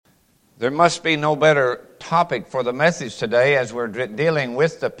There must be no better topic for the message today as we're dealing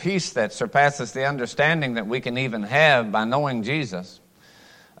with the peace that surpasses the understanding that we can even have by knowing Jesus.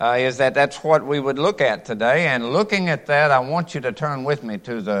 That's what we would look at today. And looking at that, I want you to turn with me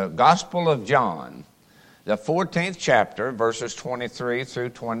to the Gospel of John, the 14th chapter, verses 23 through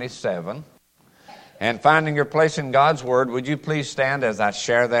 27. And finding your place in God's Word, would you please stand as I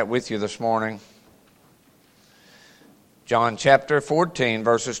share that with you this morning? John chapter 14,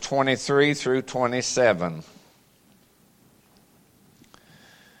 verses 23 through 27.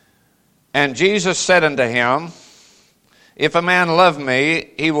 And Jesus said unto him, If a man love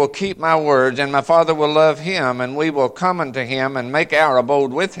me, he will keep my words, and my Father will love him, and we will come unto him and make our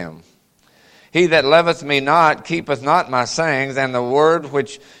abode with him. He that loveth me not keepeth not my sayings, and the word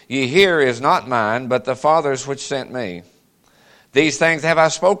which ye hear is not mine, but the Father's which sent me. These things have I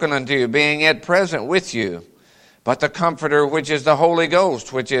spoken unto you, being yet present with you. But the Comforter, which is the Holy Ghost,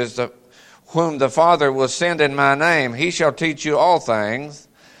 whom the Father will send in my name, he shall teach you all things,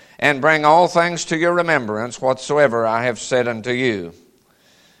 and bring all things to your remembrance, whatsoever I have said unto you.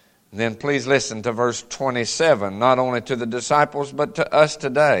 Then please listen to verse 27, not only to the disciples, but to us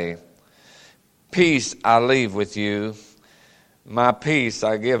today. Peace I leave with you, my peace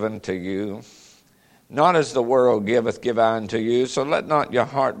I give unto you. Not as the world giveth, give I unto you, so let not your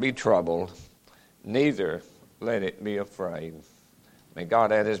heart be troubled, neither let it be afraid. May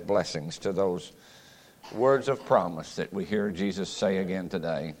God add his blessings to those words of promise that we hear Jesus say again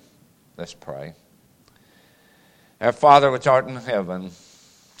today. Let's pray. Our Father which art in heaven,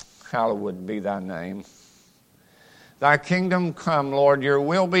 hallowed be thy name. Thy kingdom come, Lord, your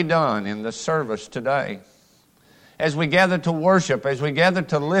will be done in the service today. As we gather to worship, as we gather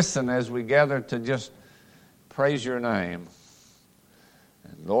to listen, as we gather to just praise your name.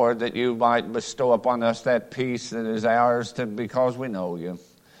 Lord, that you might bestow upon us that peace that is ours because we know you.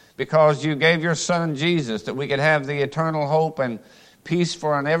 Because you gave your Son Jesus that we could have the eternal hope and peace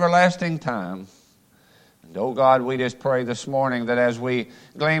for an everlasting time. And oh God, we just pray this morning that as we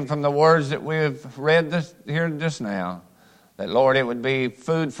glean from the words that we've read here just now, that Lord, it would be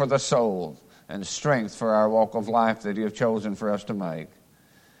food for the soul and strength for our walk of life that you have chosen for us to make.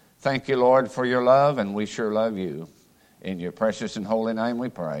 Thank you, Lord, for your love, and we sure love you. In your precious and holy name we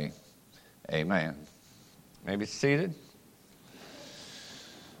pray. Amen. May be seated.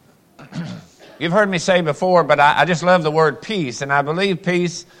 You've heard me say before, but I just love the word peace. And I believe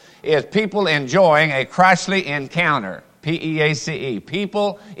peace is people enjoying a Christly encounter. P-E-A-C-E.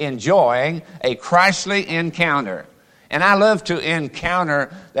 People enjoying a Christly encounter. And I love to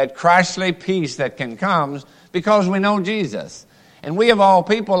encounter that Christly peace that can come because we know Jesus. And we of all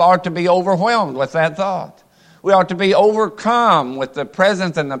people are to be overwhelmed with that thought. We ought to be overcome with the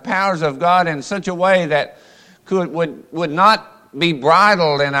presence and the powers of God in such a way that would not be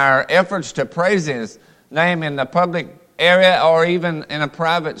bridled in our efforts to praise his name in the public area or even in a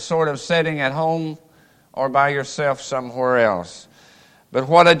private sort of setting at home or by yourself somewhere else. But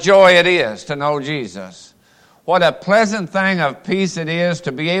what a joy it is to know Jesus. What a pleasant thing of peace it is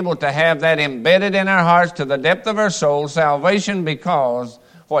to be able to have that embedded in our hearts to the depth of our soul, salvation because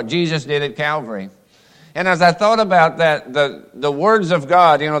what Jesus did at Calvary. And as I thought about that, the words of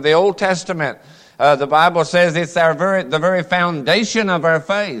God, the Old Testament, the Bible says it's the very foundation of our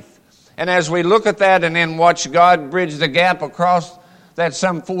faith. And as we look at that and then watch God bridge the gap across that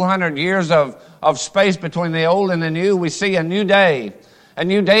some 400 years of space between the old and the new, we see a new day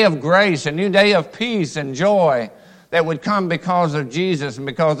of grace, a new day of peace and joy that would come because of Jesus and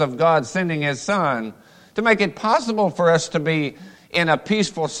because of God sending his Son to make it possible for us to be in a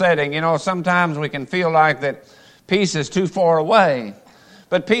peaceful setting. Sometimes we can feel like that peace is too far away.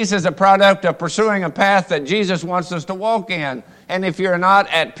 But peace is a product of pursuing a path that Jesus wants us to walk in. And if you're not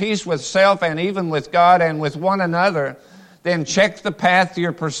at peace with self and even with God and with one another, then check the path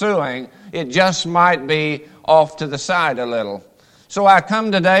you're pursuing. It just might be off to the side a little. So I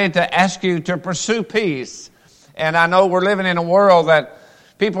come today to ask you to pursue peace. And I know we're living in a world that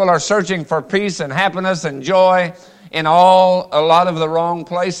people are searching for peace and happiness and joy in a lot of the wrong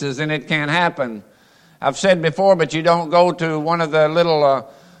places, and it can happen. I've said before, but you don't go to one of the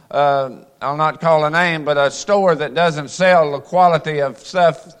little, I'll not call a name, but a store that doesn't sell the quality of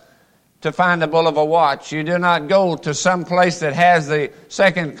stuff to find a bull of a watch. You do not go to some place that has the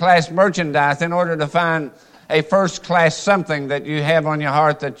second-class merchandise in order to find a first-class something that you have on your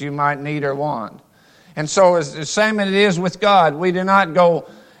heart that you might need or want. And so it's the same as it is with God. We do not go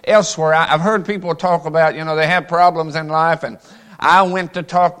elsewhere. I've heard people talk about, they have problems in life, and I went to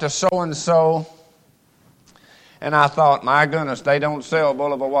talk to so-and-so, and I thought, my goodness, they don't sell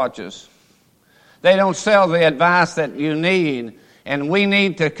Bulova watches. They don't sell the advice that you need And we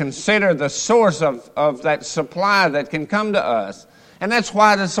need to consider the source of that supply that can come to us. And that's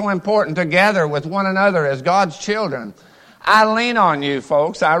why it's so important to gather with one another as God's children. I lean on you,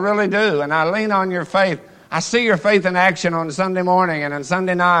 folks. I really do. And I lean on your faith. I see your faith in action on Sunday morning and on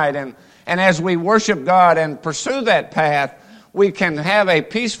Sunday night. And as we worship God and pursue that path, we can have a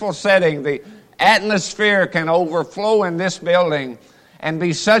peaceful setting. The atmosphere can overflow in this building and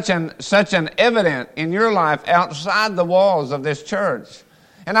be such an evident in your life outside the walls of this church.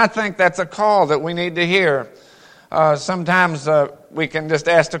 And I think that's a call that we need to hear. Sometimes we can just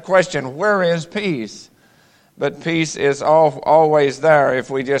ask the question, where is peace? But peace is always there if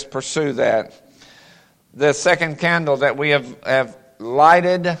we just pursue that. The second candle that we have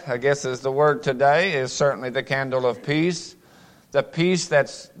lighted, I guess is the word today, is certainly the candle of peace. The peace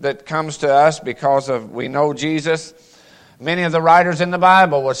that comes to us because of we know Jesus. Many of the writers in the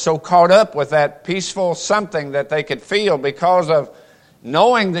Bible were so caught up with that peaceful something that they could feel because of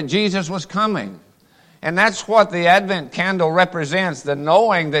knowing that Jesus was coming. And that's what the Advent candle represents, the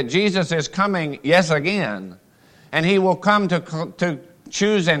knowing that Jesus is coming, yes, again. And He will come to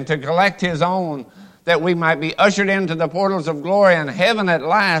choose and to collect His own, that we might be ushered into the portals of glory and heaven at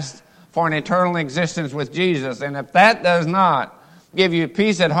last for an eternal existence with Jesus. And if that does not give you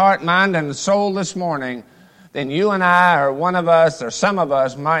peace at heart, mind, and soul this morning, then you and I, or one of us, or some of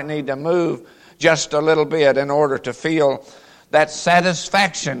us, might need to move just a little bit in order to feel that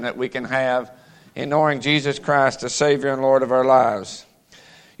satisfaction that we can have in knowing Jesus Christ, the Savior and Lord of our lives.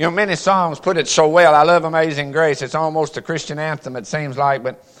 You know, many songs put it so well. I love Amazing Grace. It's almost a Christian anthem, it seems like.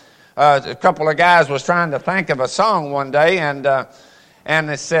 But a couple of guys was trying to think of a song one day, and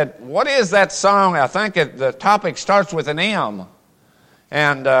they said, what is that song? I think the topic starts with an M.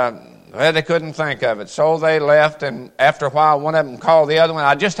 And they couldn't think of it. So they left, and after a while, one of them called the other one.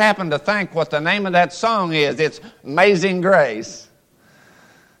 I just happened to think what the name of that song is. It's Amazing Grace.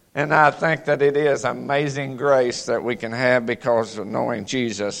 And I think that it is amazing grace that we can have because of knowing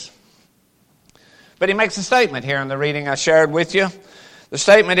Jesus. But he makes a statement here in the reading I shared with you. The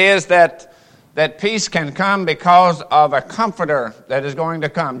statement is that peace can come because of a comforter that is going to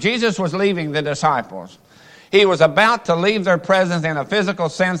come. Jesus was leaving the disciples. He was about to leave their presence in a physical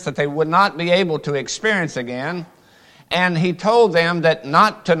sense that they would not be able to experience again. And he told them that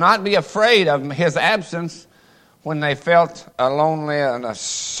not to be afraid of his absence when they felt a lonely and a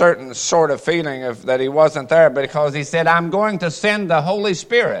certain sort of feeling that he wasn't there, because he said, I'm going to send the Holy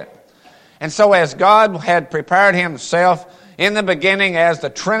Spirit. And so as God had prepared himself in the beginning as the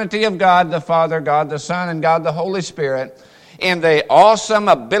Trinity of God the Father, God the Son, and God the Holy Spirit, in the awesome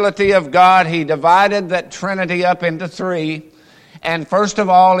ability of God, he divided that Trinity up into three. And first of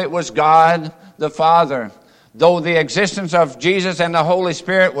all, it was God the Father. Though the existence of Jesus and the Holy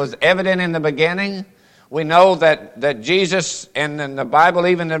Spirit was evident in the beginning, we know that Jesus, and in the Bible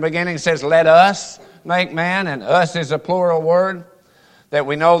even in the beginning, says, let us make man, and us is a plural word, that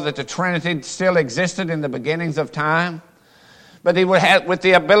we know that the Trinity still existed in the beginnings of time. But he would have, with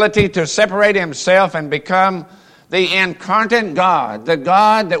the ability to separate himself and become the incarnate God, the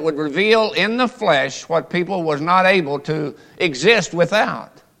God that would reveal in the flesh what people was not able to exist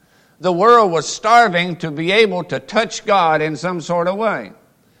without. The world was starving to be able to touch God in some sort of way.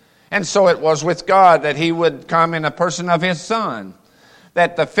 And so it was with God that he would come in a person of his Son,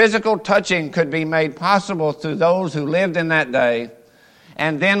 that the physical touching could be made possible through those who lived in that day.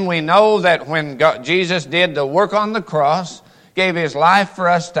 And then we know that when Jesus did the work on the cross, gave his life for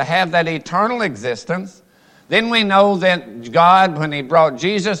us to have that eternal existence, then we know that God, when he brought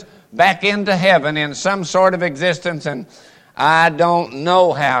Jesus back into heaven in some sort of existence, and I don't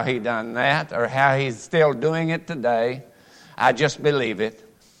know how he done that or how he's still doing it today. I just believe it.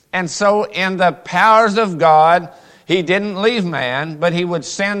 And so in the powers of God, he didn't leave man, but he would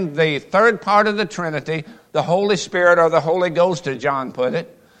send the third part of the Trinity, the Holy Spirit or the Holy Ghost, as John put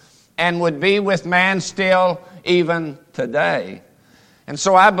it, and would be with man still even today. And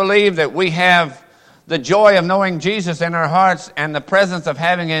so I believe that we have the joy of knowing Jesus in our hearts and the presence of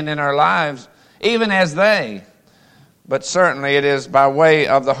having it in our lives, even as they. But certainly it is by way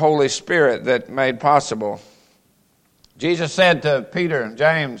of the Holy Spirit that made possible. Jesus said to Peter,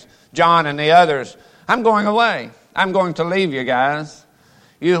 James, John, and the others, I'm going away. I'm going to leave you guys.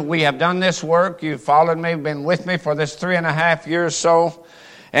 We have done this work. You've followed me, been with me for this 3.5 years so,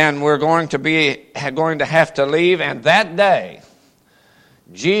 and we're going to have to leave. And that day,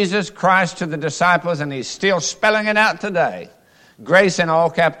 Jesus Christ to the disciples, and he's still spelling it out today, grace in all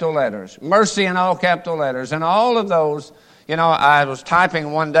capital letters, mercy in all capital letters, and all of those. You know, I was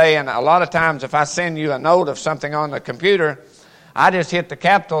typing one day, and a lot of times if I send you a note of something on the computer, I just hit the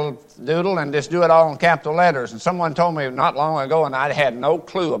capital doodle and just do it all in capital letters. And someone told me not long ago, and I had no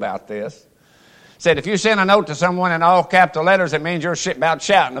clue about this, said if you send a note to someone in all capital letters, it means you're about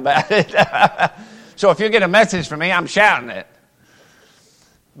shouting about it. So if you get a message from me, I'm shouting it.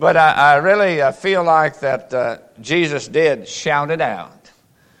 But I really feel like that Jesus did shout it out.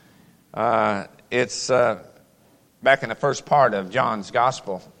 It's back in the first part of John's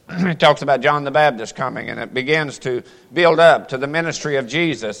Gospel. It talks about John the Baptist coming, and it begins to build up to the ministry of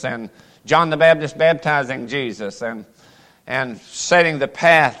Jesus, and John the Baptist baptizing Jesus, and setting the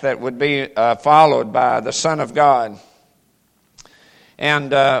path that would be followed by the Son of God.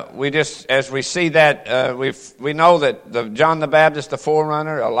 And as we see that, we know that John the Baptist, the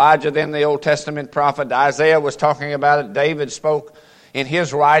forerunner, Elijah, then the Old Testament prophet, Isaiah was talking about it, David spoke in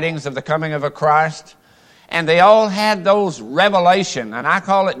his writings of the coming of a Christ. And they all had those revelation, and I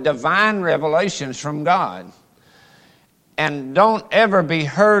call it divine revelations from God. And don't ever be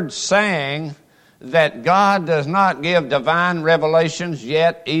heard saying that God does not give divine revelations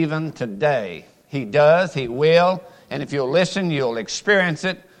yet even today. He does, He will, and if you'll listen, you'll experience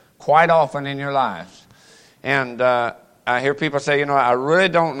it quite often in your lives. And I hear people say, I really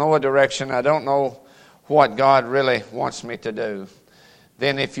don't know a direction. I don't know what God really wants me to do.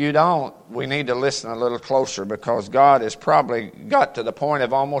 Then if you don't, we need to listen a little closer, because God has probably got to the point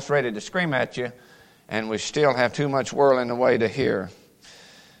of almost ready to scream at you, and we still have too much world in the way to hear.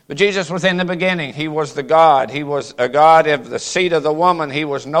 But Jesus was in the beginning. He was the God. He was a God of the seed of the woman. He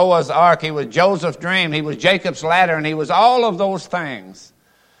was Noah's ark. He was Joseph's dream. He was Jacob's ladder, and He was all of those things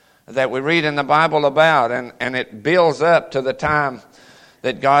that we read in the Bible about. And it builds up to the time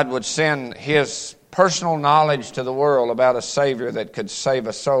that God would send His personal knowledge to the world about a Savior that could save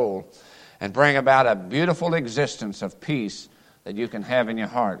a soul and bring about a beautiful existence of peace that you can have in your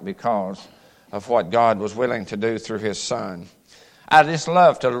heart because of what God was willing to do through His Son. I just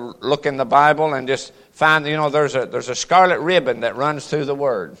love to look in the Bible and just find, there's a scarlet ribbon that runs through the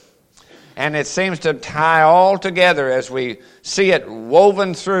Word. And it seems to tie all together as we see it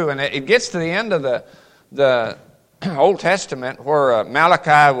woven through. And it gets to the end of the Old Testament where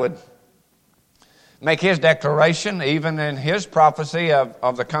Malachi would make his declaration, even in his prophecy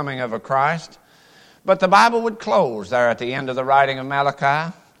of the coming of a Christ. But the Bible would close there at the end of the writing of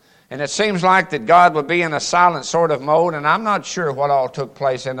Malachi. And it seems like that God would be in a silent sort of mode, and I'm not sure what all took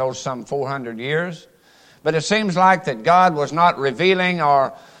place in those some 400 years. But it seems like that God was not revealing,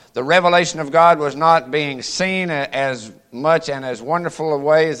 or the revelation of God was not being seen as much and as wonderful of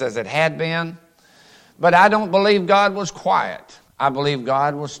ways as it had been. But I don't believe God was quiet. I believe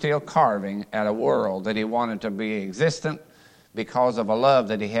God was still carving at a world that He wanted to be existent because of a love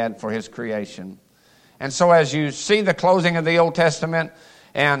that He had for His creation. And so as you see the closing of the Old Testament,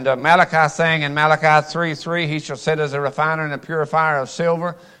 and Malachi saying in Malachi 3:3, He shall sit as a refiner and a purifier of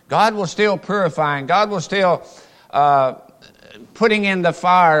silver, God was still purifying. God was still putting in the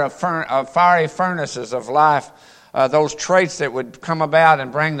fire of fiery furnaces of life, those traits that would come about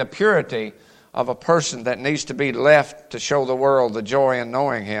and bring the purity of a person that needs to be left to show the world the joy in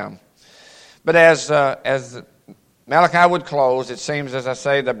knowing Him. But as Malachi would close, it seems, as I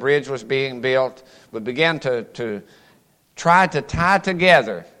say, the bridge was being built. We began to try to tie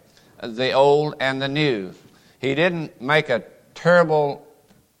together the old and the new. He didn't make a terrible,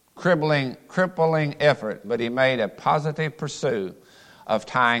 crippling effort, but He made a positive pursuit of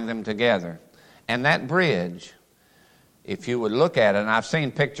tying them together. And that bridge, if you would look at it, and I've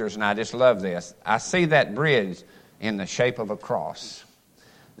seen pictures and I just love this, I see that bridge in the shape of a cross.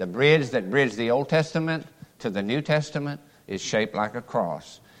 The bridge that bridged the Old Testament to the New Testament is shaped like a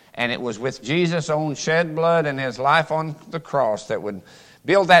cross. And it was with Jesus' own shed blood and His life on the cross that would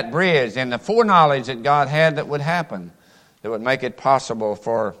build that bridge, and the foreknowledge that God had that would happen, that would make it possible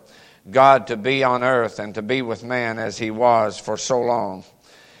for God to be on earth and to be with man as He was for so long.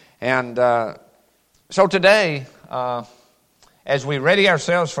 And so today, as we ready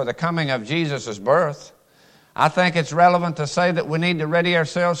ourselves for the coming of Jesus' birth, I think it's relevant to say that we need to ready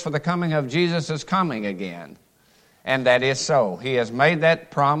ourselves for the coming of Jesus' coming again. And that is so. He has made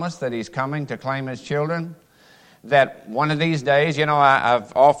that promise that He's coming to claim His children. That one of these days,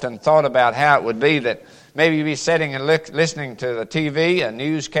 I've often thought about how it would be that maybe you'd be sitting and listening to the TV, a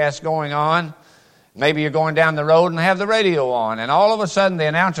newscast going on. Maybe you're going down the road and have the radio on. And all of a sudden the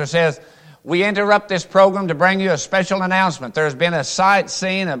announcer says, "We interrupt this program to bring you a special announcement. There's been a sight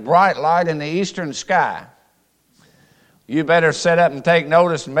seen, a bright light in the eastern sky." You better set up and take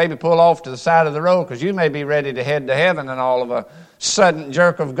notice and maybe pull off to the side of the road, because you may be ready to head to heaven and all of a sudden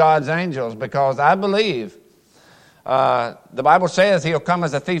jerk of God's angels, because I believe the Bible says He'll come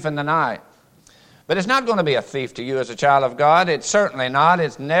as a thief in the night. But it's not going to be a thief to you as a child of God. It's certainly not.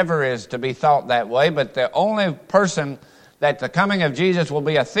 It never is to be thought that way. But the only person that the coming of Jesus will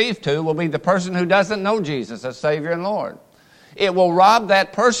be a thief to will be the person who doesn't know Jesus as Savior and Lord. It will rob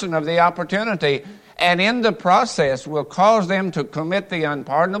that person of the opportunity, and in the process will cause them to commit the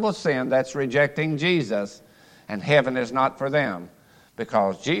unpardonable sin that's rejecting Jesus. And heaven is not for them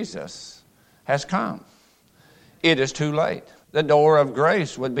because Jesus has come. It is too late. The door of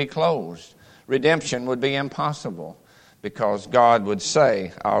grace would be closed. Redemption would be impossible because God would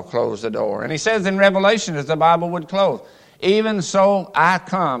say, I'll close the door. And he says in Revelation, as the Bible would close, even so I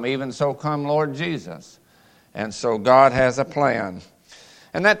come, even so come Lord Jesus. And so God has a plan.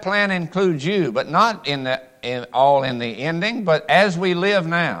 And that plan includes you, but not in the ending, but as we live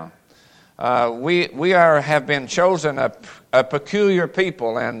now. We have been chosen a peculiar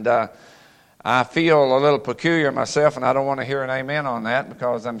people, and I feel a little peculiar myself, and I don't want to hear an amen on that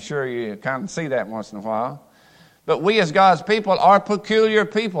because I'm sure you kind of see that once in a while. But we as God's people are peculiar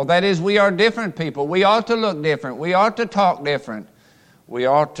people. That is, we are different people. We ought to look different. We ought to talk different. We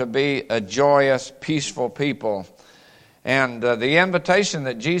ought to be a joyous, peaceful people. And the invitation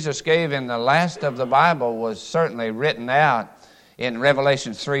that Jesus gave in the last of the Bible was certainly written out in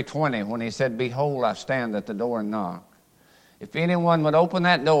Revelation 3:20 when he said, Behold, I stand at the door and knock. If anyone would open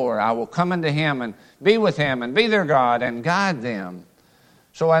that door, I will come into him and be with him and be their God and guide them.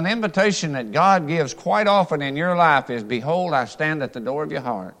 So an invitation that God gives quite often in your life is, Behold, I stand at the door of your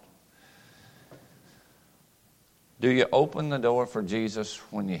heart. Do you open the door for Jesus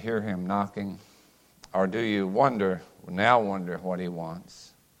when you hear him knocking? Or do you wonder what he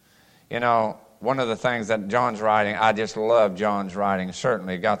wants? You know, one of the things that John's writing, I just love John's writing.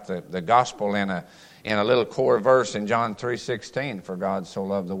 Certainly got the gospel in a little core verse in John 3:16, for God so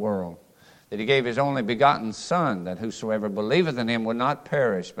loved the world, that he gave his only begotten Son, that whosoever believeth in him would not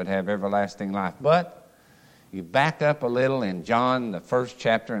perish, but have everlasting life. But you back up a little in John, the 1st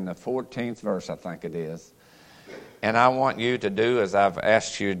chapter, and the 14th verse, I think it is. And I want you to do as I've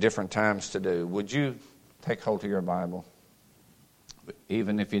asked you different times to do. Would you take hold of your Bible?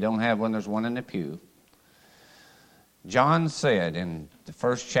 Even if you don't have one, there's one in the pew. John said in the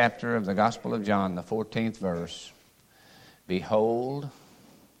 1st chapter of the Gospel of John, the 14th verse, Behold,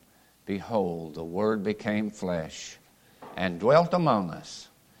 behold, the Word became flesh and dwelt among us.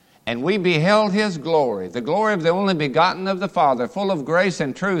 And we beheld his glory, the glory of the only begotten of the Father, full of grace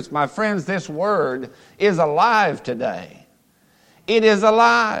and truth. My friends, this Word is alive today. It is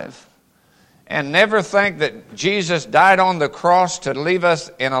alive. And never think that Jesus died on the cross to leave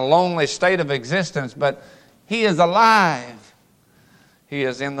us in a lonely state of existence, but he is alive. He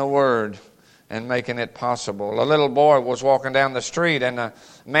is in the Word and making it possible. A little boy was walking down the street, and a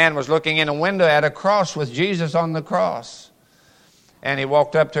man was looking in a window at a cross with Jesus on the cross. And he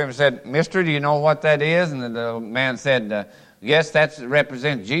walked up to him and said, Mister, do you know what that is? And the man said, yes, that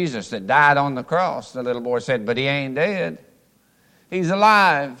represents Jesus that died on the cross. The little boy said, but he ain't dead. He's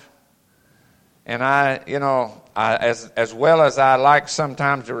alive. And as well as I like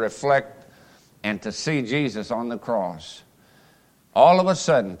sometimes to reflect and to see Jesus on the cross, all of a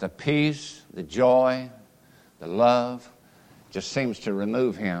sudden the peace, the joy, the love just seems to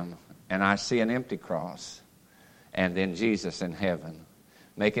remove him. And I see an empty cross. And then Jesus in heaven,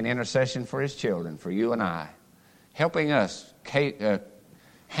 making intercession for his children, for you and I, helping us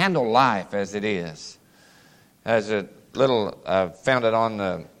handle life as it is. As a little, found it on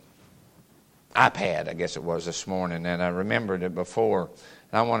the iPad, I guess it was this morning, and I remembered it before.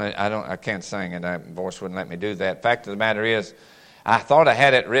 I can't sing it. My voice wouldn't let me do that. Fact of the matter is, I thought I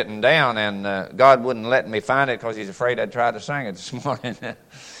had it written down, and God wouldn't let me find it because he's afraid I'd try to sing it this morning.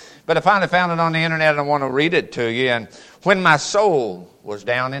 But I finally found it on the internet, and I want to read it to you. And when my soul was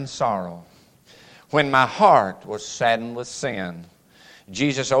down in sorrow, when my heart was saddened with sin,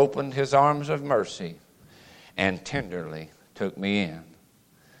 Jesus opened his arms of mercy and tenderly took me in.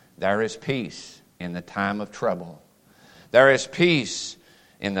 There is peace in the time of trouble. There is peace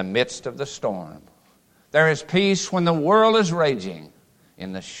in the midst of the storm. There is peace when the world is raging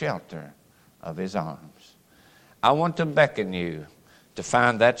in the shelter of his arms. I want to beckon you to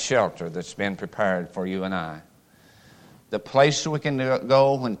find that shelter that's been prepared for you and I. The place we can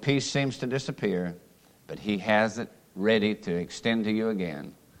go when peace seems to disappear, but he has it ready to extend to you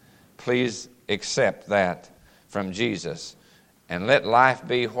again. Please accept that from Jesus and let life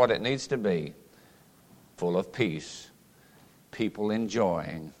be what it needs to be, full of peace, people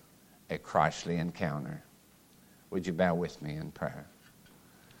enjoying a Christly encounter. Would you bow with me in prayer?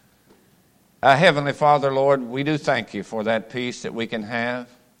 Heavenly Father, Lord, we do thank you for that peace that we can have.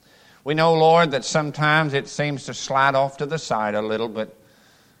 We know, Lord, that sometimes it seems to slide off to the side a little, but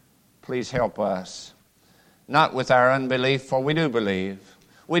Please help us, not with our unbelief, for we do believe.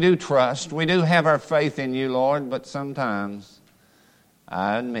 We do trust. We do have our faith in you, Lord, but sometimes,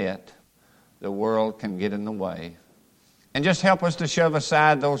 I admit, the world can get in the way. And just help us to shove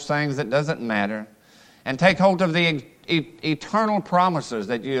aside those things that doesn't matter and take hold of the eternal promises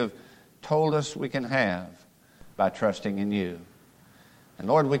that you have told us we can have by trusting in you. And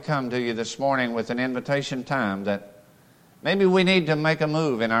Lord, we come to you this morning with an invitation time that maybe we need to make a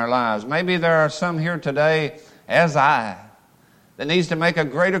move in our lives. Maybe there are some here today, as I, that needs to make a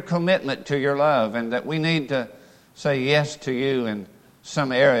greater commitment to your love, and that we need to say yes to you in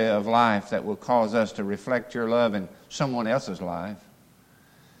some area of life that will cause us to reflect your love in someone else's life.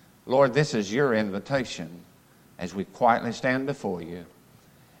 Lord, this is your invitation as we quietly stand before you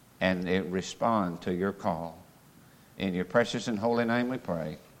and respond to your call. In your precious and holy name we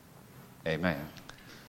pray. Amen.